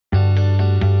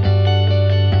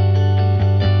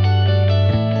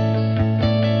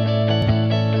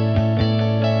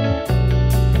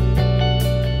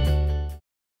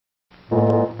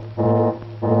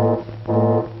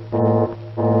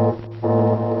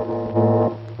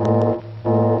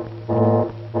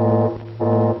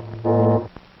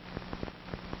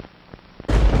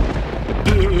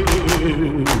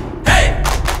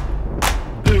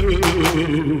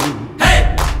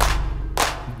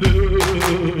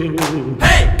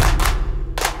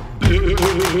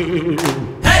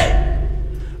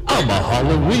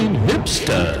Halloween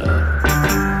hipster.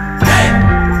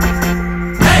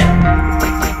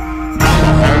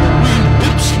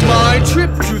 My trip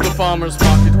to the farmer's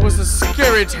market was a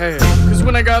scary tale, cause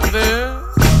when I got there,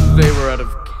 they were out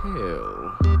of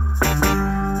kale.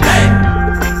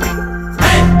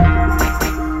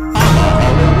 I'm a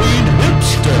Halloween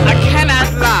hipster. I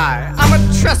cannot lie, I'm a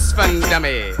trust fund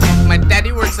dummy. My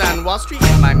daddy works on Wall Street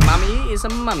and my mommy is a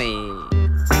mummy.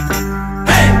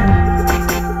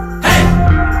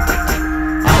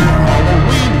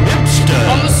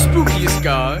 I'm the spookiest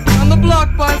guy on the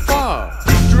block by far.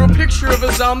 Drew a picture of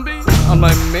a zombie on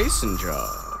my mason jar.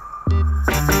 I'm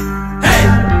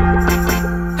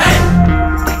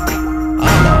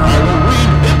a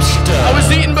Halloween hipster. I was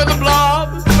eaten by the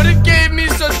blob, but it gave me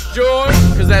such joy,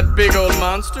 cause that big old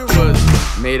monster was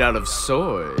made out of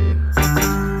soy. I'm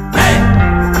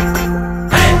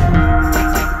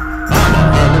a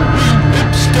Halloween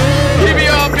hipster.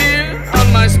 PBR beer on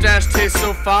my stash tastes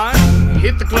so fine.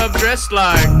 Hit the club dressed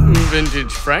like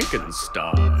vintage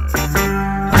Frankenstein.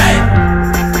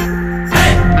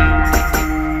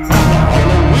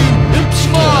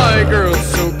 My girl's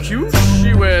so cute,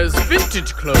 she wears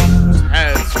vintage clothes,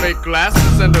 has fake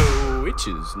glasses and a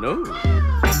witch's nose.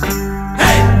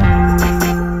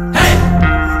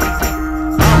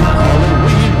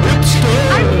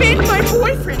 I met my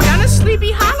boyfriend on a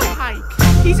Sleepy Hollow hike.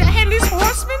 He's a headless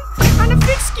horseman on a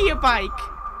fixed gear bike.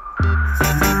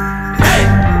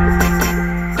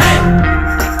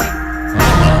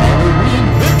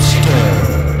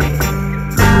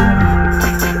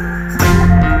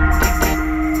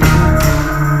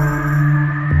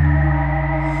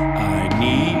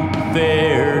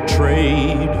 Fair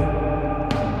trade.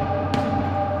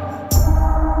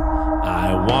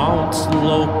 I want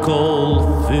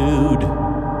local food.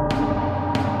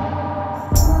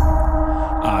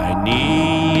 I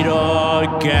need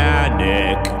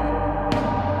organic.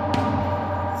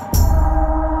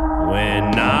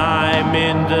 When I'm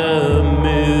in the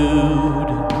mood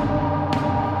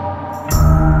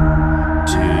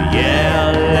to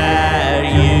yell at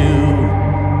you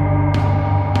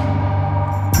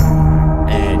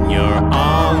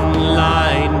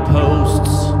online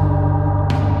posts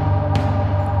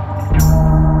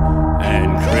and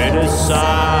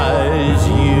criticize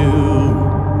you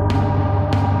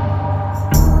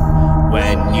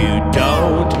when you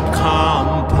don't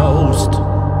compost.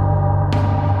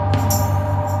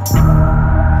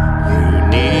 You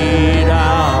need a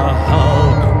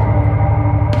hug,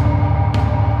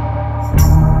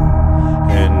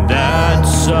 and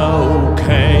that's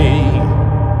okay.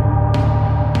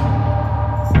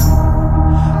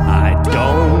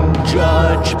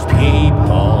 Judge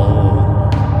people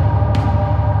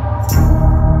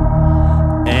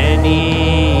any